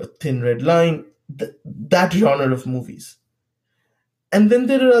Now, Thin Red Line, that genre of movies. And then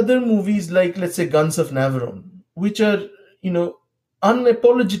there are other movies like, let's say, Guns of Navarone, which are,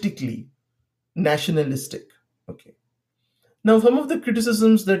 unapologetically nationalistic. Okay. Now, some of the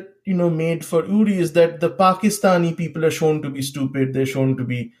criticisms that, made for Uri is that the Pakistani people are shown to be stupid, they're shown to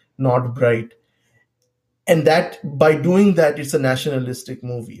be not bright. and that by doing that, it's a nationalistic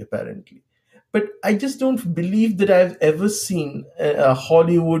movie apparently. But I just don't believe that I've ever seen a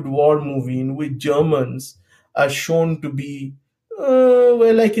Hollywood war movie in which Germans are shown to be,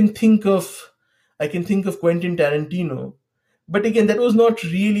 well, I can think of Quentin Tarantino. But again, that was not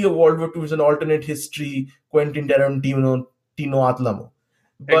really a World War II. It was an alternate history Quentin Tarantino, Tino Atlamo.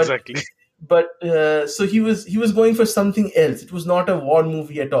 But Exactly. so he was going for something else. It was not a war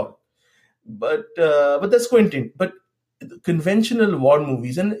movie at all. But that's Quentin. But conventional war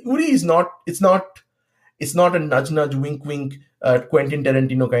movies, and Uri is not. It's not a nudge nudge wink wink Quentin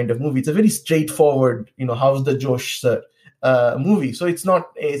Tarantino kind of movie. It's a very straightforward, how's the Josh sir movie. So it's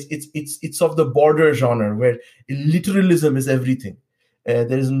not it's of the border genre where literalism is everything.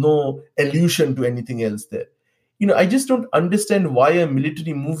 There is no allusion to anything else there. I just don't understand why a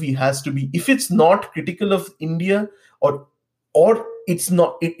military movie has to be, if it's not critical of India, or it's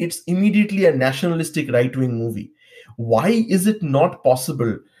not, it's immediately a nationalistic right wing movie. Why is it not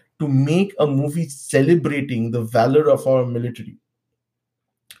possible to make a movie celebrating the valor of our military?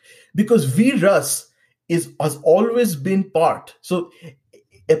 Because Veer Rus has always been part. So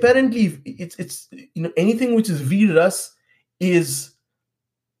apparently, it's anything which is Veer Rus is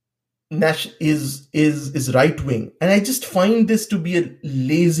is right wing, and I just find this to be a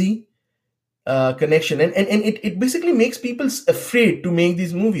lazy connection, and it basically makes people afraid to make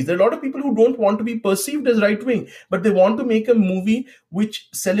these movies. There are a lot of people who don't want to be perceived as right wing, but they want to make a movie which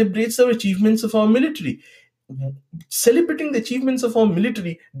celebrates our achievements of our military. Celebrating the achievements of our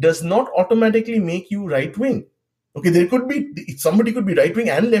military does not automatically make you right wing. Okay, somebody could be right wing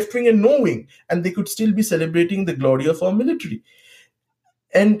and left wing and no wing, and they could still be celebrating the glory of our military.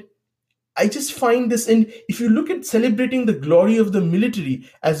 And I just find this, and if you look at celebrating the glory of the military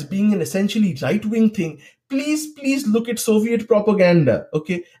as being an essentially right-wing thing, please look at Soviet propaganda,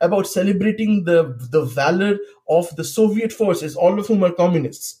 okay, about celebrating the valor of the Soviet forces, all of whom are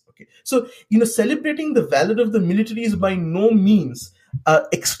communists. Okay, so celebrating the valor of the military is by no means an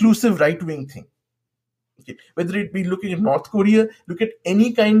exclusive right-wing thing. Okay. Whether it be looking at North Korea, look at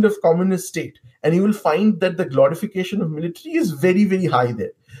any kind of communist state, and you will find that the glorification of military is very, very high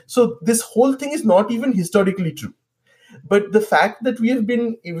there. So this whole thing is not even historically true. But the fact that we've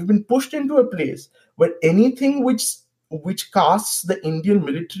been pushed into a place where anything which casts the Indian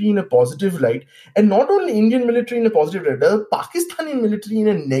military in a positive light, and not only Indian military in a positive light, the Pakistani military in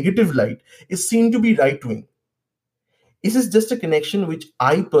a negative light, is seen to be right wing. This is just a connection which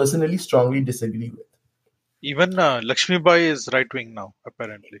I personally strongly disagree with. Even Lakshmi Bai is right wing now,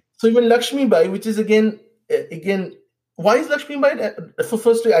 apparently. So even Lakshmi Bai, which is again, why is Lakshmi Bai? For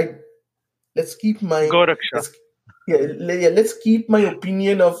firstly, let's keep my Goraksha. Let's keep my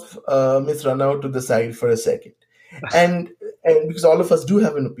opinion of Miss Ranao to the side for a second, and because all of us do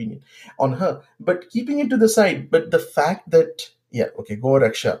have an opinion on her, but keeping it to the side. But the fact that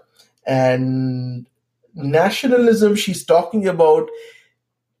Goraksha and nationalism she's talking about.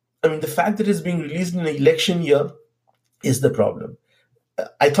 I mean, the fact that it's being released in an election year is the problem.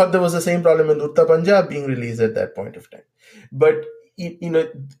 I thought there was the same problem in Urta Punjab being released at that point of time. But,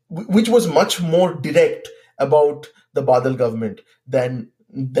 which was much more direct about the Badal government than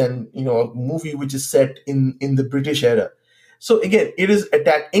a movie which is set in the British era. So again, it is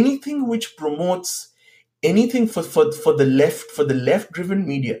attack anything which promotes anything for the left driven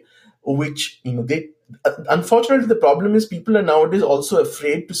media, which they. Unfortunately, the problem is people are nowadays also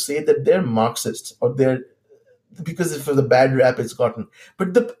afraid to say that they're Marxists or because of the bad rap it's gotten.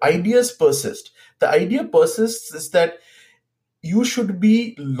 But the ideas persist. The idea persists is that you should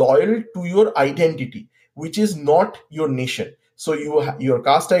be loyal to your identity, which is not your nation. So your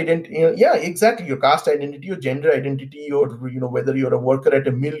caste identity, exactly, your caste identity, your gender identity, or whether you're a worker at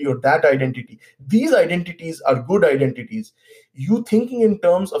a mill, your that identity. These identities are good identities. You thinking in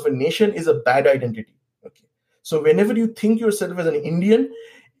terms of a nation is a bad identity. Okay, so whenever you think yourself as an Indian,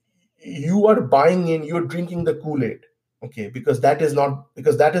 you are buying in, you're drinking the Kool-Aid. Okay, because that is not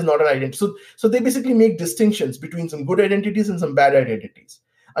an identity. So they basically make distinctions between some good identities and some bad identities.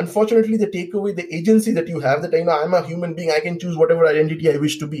 Unfortunately, they take away the agency that you have, that I'm a human being, I can choose whatever identity I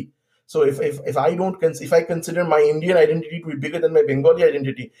wish to be. So if I consider my Indian identity to be bigger than my Bengali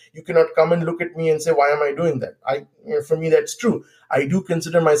identity, you cannot come and look at me and say, why am I doing that? For me, that's true. I do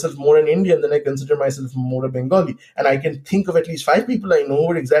consider myself more an Indian than I consider myself more a Bengali. And I can think of at least 5 people I know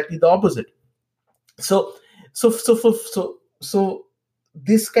who are exactly the opposite. So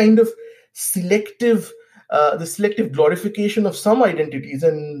this kind of selective glorification of some identities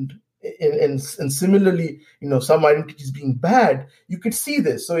and similarly, some identities being bad, you could see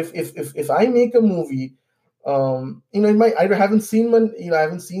this. So if I make a movie I haven't seen I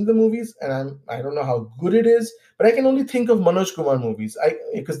haven't seen the movies, and I don't know how good it is, but I can only think of Manoj Kumar movies,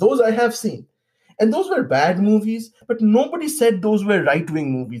 because those I have seen, and those were bad movies, but nobody said those were right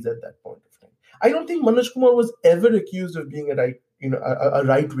wing movies at that point of time. I don't think Manoj Kumar was ever accused of being a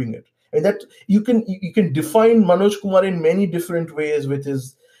right winger. And that you can define Manoj Kumar in many different ways, with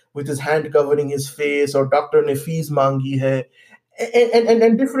his hand covering his face, or Doctor ne fees mangi hai,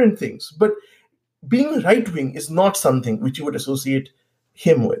 and different things. But being right wing is not something which you would associate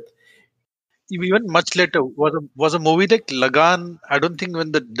him with. Even much later was a movie like Lagan. I don't think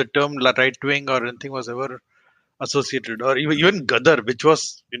when the term right wing or anything was ever associated, or even Gadar, which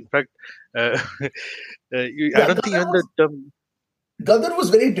was in fact, I Yeah, don't think even the term. Gadar was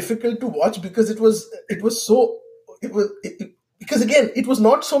very difficult to watch because because again, it was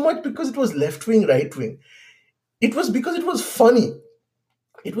not so much because it was left wing, right wing. It was because it was funny.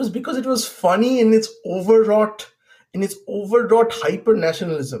 It was because it was funny in its overwrought hyper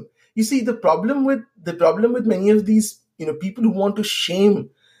nationalism. You see, the problem with many of these people who want to shame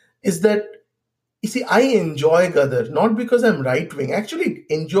is that, you see, I enjoy Gadar not because I'm right wing. I actually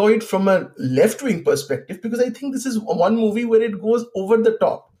enjoy it from a left wing perspective, because I think this is one movie where it goes over the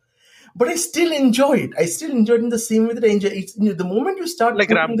top. But I still enjoy it. I still enjoy it in the same way that I enjoy it. The moment you start Like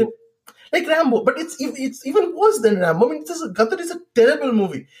putting Rambo. like Rambo, but it's even worse than Rambo. I mean, Gadar is a terrible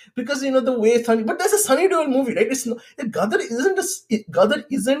movie because the way Sunny. But that's a Sunny Deol movie, right? It's not, Gadar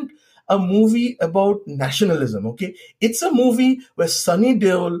isn't a movie about nationalism. Okay, it's a movie where Sunny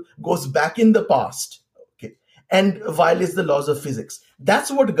Deol goes back in the past, okay, and violates the laws of physics.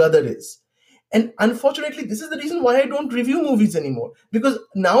 That's what Gadar is. And unfortunately, this is the reason why I don't review movies anymore. Because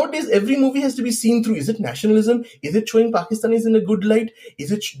nowadays, every movie has to be seen through. Is it nationalism? Is it showing Pakistanis in a good light?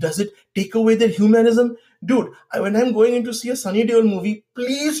 Does it take away their humanism? Dude, when I'm going in to see a Sunny Deol movie,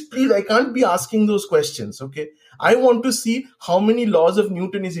 please, I can't be asking those questions, okay? I want to see how many laws of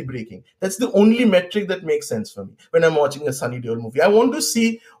Newton is he breaking. That's the only metric that makes sense for me when I'm watching a Sunny Deol movie. I want to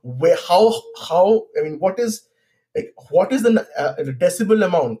see what is the decibel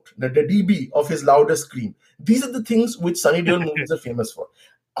amount, the dB of his loudest scream. These are the things which Sunny Deol movies are famous for.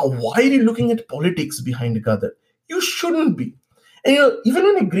 Why are you looking at politics behind Gadar? You shouldn't be. And even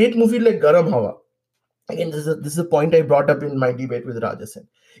in a great movie like Garam Hawa, again, this is a point I brought up in my debate with Rajasen.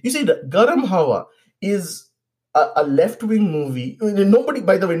 You see, Garam Hawa is a left-wing movie.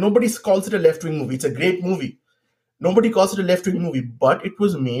 By the way, nobody calls it a left-wing movie. It's a great movie. Nobody calls it a left-wing movie, but it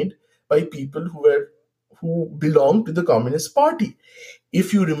was made by people who belonged to the Communist Party.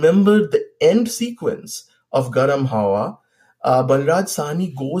 If you remember the end sequence of Garam Hawa, Balraj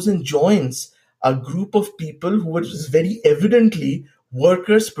Sahni goes and joins a group of people who were just very evidently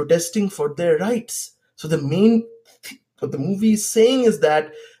workers protesting for their rights. So what the movie is saying is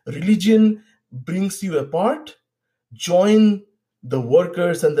that religion brings you apart. Join the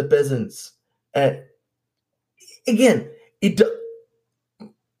workers and the peasants. Again,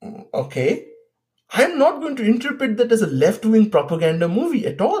 okay. I'm not going to interpret that as a left-wing propaganda movie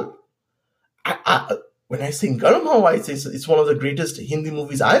at all. When I say Garam Hawa, it's one of the greatest Hindi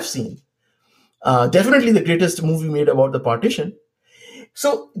movies I've seen. Definitely the greatest movie made about the partition.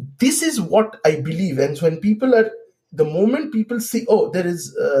 So this is what I believe. And when the moment people see, there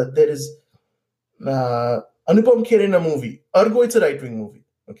is Anupam Kher in a movie, ergo it's a right-wing movie.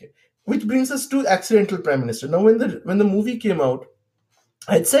 Okay, which brings us to Accidental Prime Minister. Now, when the movie came out,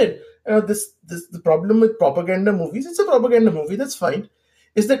 I'd said, the problem with propaganda movies, it's a propaganda movie, that's fine,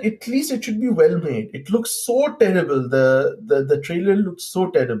 is that at least it should be well made. It looks so terrible. The trailer looks so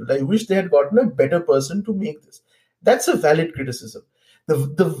terrible. I wish they had gotten a better person to make this. That's a valid criticism.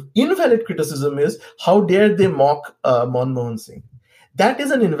 The invalid criticism is, how dare they mock Manmohan Singh? That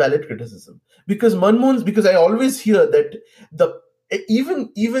is an invalid criticism, because I always hear that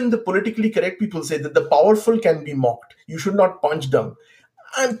even the politically correct people say that the powerful can be mocked. You should not punch down.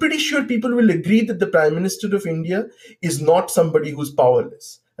 I'm pretty sure people will agree that the Prime Minister of India is not somebody who's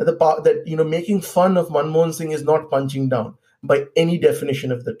powerless. That making fun of Manmohan Singh is not punching down by any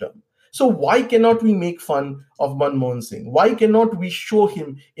definition of the term. So why cannot we make fun of Manmohan Singh? Why cannot we show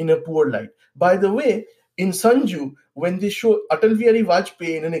him in a poor light? By the way, in Sanju, when they show Atal Bihari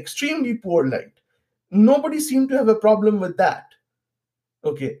Vajpayee in an extremely poor light, nobody seemed to have a problem with that.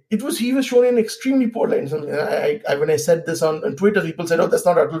 Okay, he was shown in extremely poor light. When I said this on Twitter, people said, "Oh, that's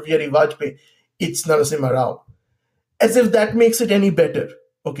not Atal Bihari Vajpayee, it's Narasimha Rao," as if that makes it any better.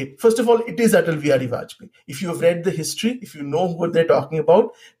 Okay, first of all, it is Atal Bihari Vajpayee. If you have read the history, if you know what they're talking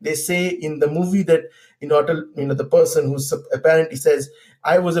about, they say in the movie that the person who's apparently says,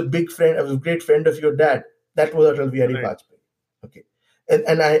 "I was a great friend of your dad," that was Atal Bihari Vajpayee. Okay,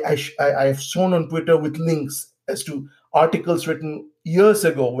 and I have shown on Twitter with links as to articles written years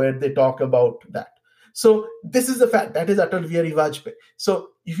ago where they talk about that. So this is the fact. That is Atal Bihari Vajpayee.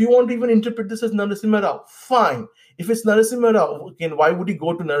 So if you want to even interpret this as Narasimha Rao, fine. If it's Narasimha Rao, again, why would he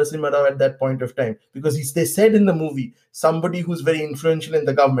go to Narasimha Rao at that point of time? Because they said in the movie, somebody who's very influential in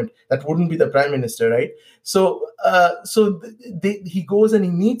the government, that wouldn't be the prime minister, right? So he goes and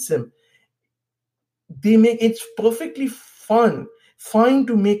he meets him. They make it's perfectly fine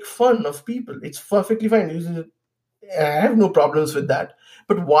to make fun of people. It's perfectly fine. I have no problems with that.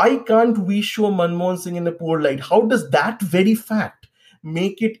 But why can't we show Manmohan Singh in a poor light? How does that very fact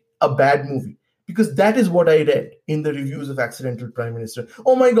make it a bad movie? Because that is what I read in the reviews of Accidental Prime Minister.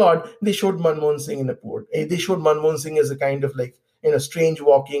 Oh my God, they showed Manmohan Singh in a poor. They showed Manmohan Singh as a kind of like, strange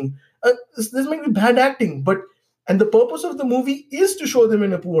walking. This might be bad acting, and the purpose of the movie is to show them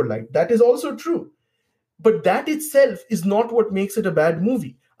in a poor light. That is also true. But that itself is not what makes it a bad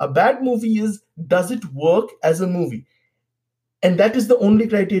movie. A bad movie is, does it work as a movie? And that is the only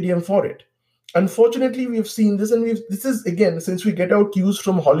criterion for it. Unfortunately, we have seen this, and this is, again, since we get our cues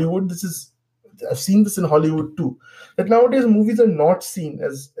from Hollywood, I've seen this in Hollywood too, that nowadays movies are not seen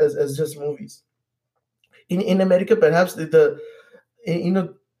as just movies. In America, perhaps in a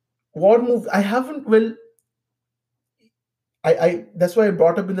war movie, I that's why I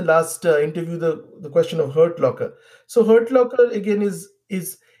brought up in the last interview the question of Hurt Locker. So Hurt Locker again is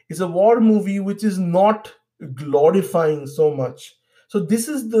a war movie which is not glorifying so much. So this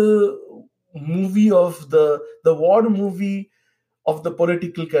is the movie of the war movie of the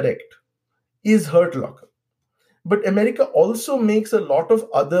political correct is Hurt Locker. But America also makes a lot of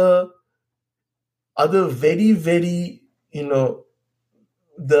other very, very,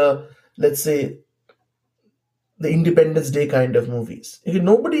 let's say, the Independence Day kind of movies.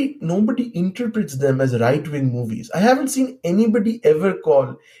 Nobody interprets them as right-wing movies. I haven't seen anybody ever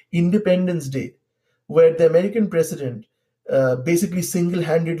call Independence Day, where the American president basically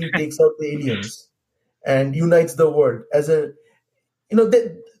single-handedly takes out the aliens and unites the world, as a,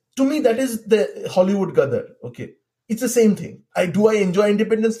 to me, that is the Hollywood Gadar. Okay, it's the same thing. Do I enjoy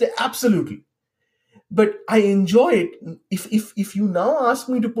Independence Day? Absolutely. But I enjoy it. If you now ask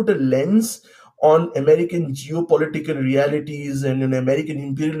me to put a lens on American geopolitical realities and American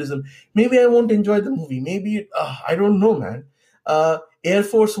imperialism, maybe I won't enjoy the movie. Maybe, I don't know, man. Air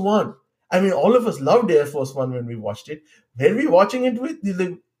Force One. I mean, all of us loved Air Force One when we watched it. Were we watching it with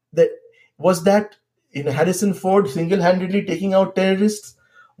was that Harrison Ford single-handedly taking out terrorists?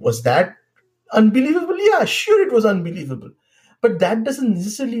 Was that unbelievable? Yeah, sure, it was unbelievable. But that doesn't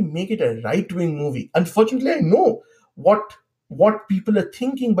necessarily make it a right-wing movie. Unfortunately, I know what people are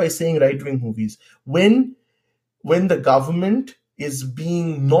thinking by saying right-wing movies. When the government is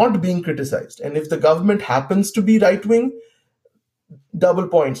not being criticized, and if the government happens to be right-wing, double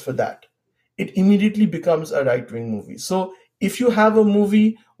points for that. It immediately becomes a right-wing movie. So if you have a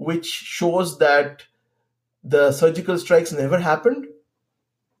movie which shows that the surgical strikes never happened,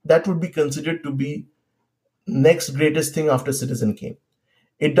 that would be considered to be next greatest thing after Citizen Kane.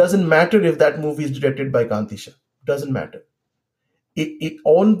 It doesn't matter if that movie is directed by Kanti Shah. Doesn't matter.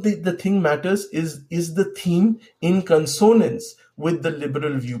 The thing matters is the theme in consonance with the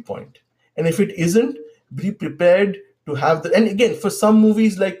liberal viewpoint. And if it isn't, be prepared to have and again, for some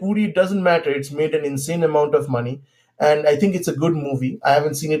movies like Uri, it doesn't matter. It's made an insane amount of money. And I think it's a good movie. I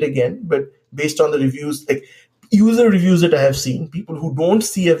haven't seen it again, but based on the reviews, like user reviews that I have seen, people who don't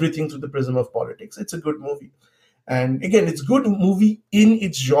see everything through the prism of politics, it's a good movie. And again, it's a good movie in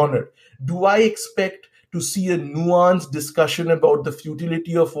its genre. Do I expect to see a nuanced discussion about the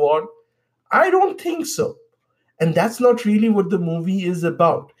futility of war? I don't think so. And that's not really what the movie is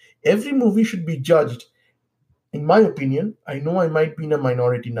about. Every movie should be judged, in my opinion, I know I might be in a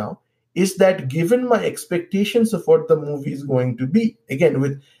minority now, is that given my expectations of what the movie is going to be, again,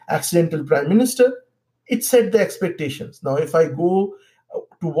 with Accidental Prime Minister, it set the expectations. Now, if I go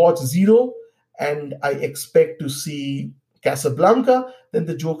to watch Zero and I expect to see Casablanca, then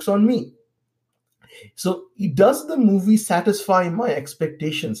the joke's on me. So does the movie satisfy my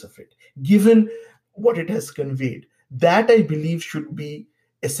expectations of it, given what it has conveyed? That, I believe, should be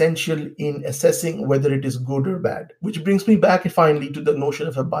essential in assessing whether it is good or bad, which brings me back finally to the notion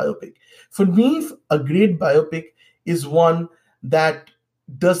of a biopic. For me, a great biopic is one that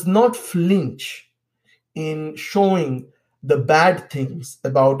does not flinch in showing the bad things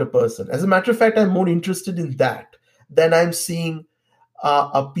about a person. As a matter of fact, I'm more interested in that than I'm seeing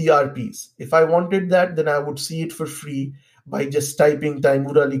a PR piece. If I wanted that, then I would see it for free by just typing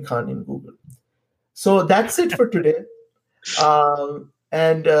Taimur Ali Khan in Google. So that's it for today.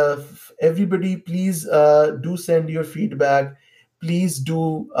 And everybody, please do send your feedback. please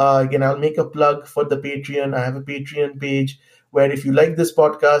do, again, I'll make a plug for the Patreon. I have a Patreon page where if you like this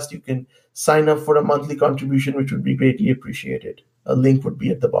podcast, you can sign up for a monthly contribution, which would be greatly appreciated. A link would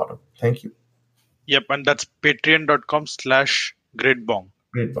be at the bottom. Thank you. Yep, and that's patreon.com/greatbong.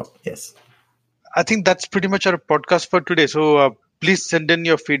 Great, Bob. Yes. I think that's pretty much our podcast for today. So please send in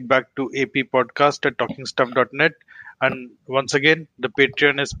your feedback to appodcast@talkingstuff.net. And once again, the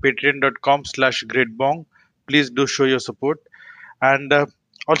Patreon is patreon.com/greatbong. Please do show your support. And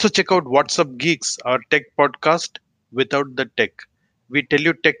also check out What's Up Geeks, our tech podcast without the tech. We tell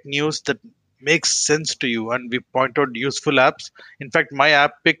you tech news that makes sense to you, and we point out useful apps. In fact, my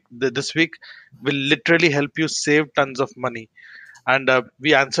app pick this week will literally help you save tons of money. And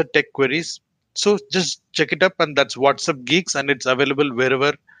we answer tech queries. So just check it up, and that's What's Up Geeks, and it's available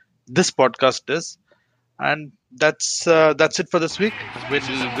wherever this podcast is. And that's it for this week. We'll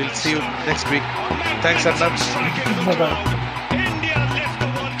see you next week. Thanks, Arnab. Bye-bye.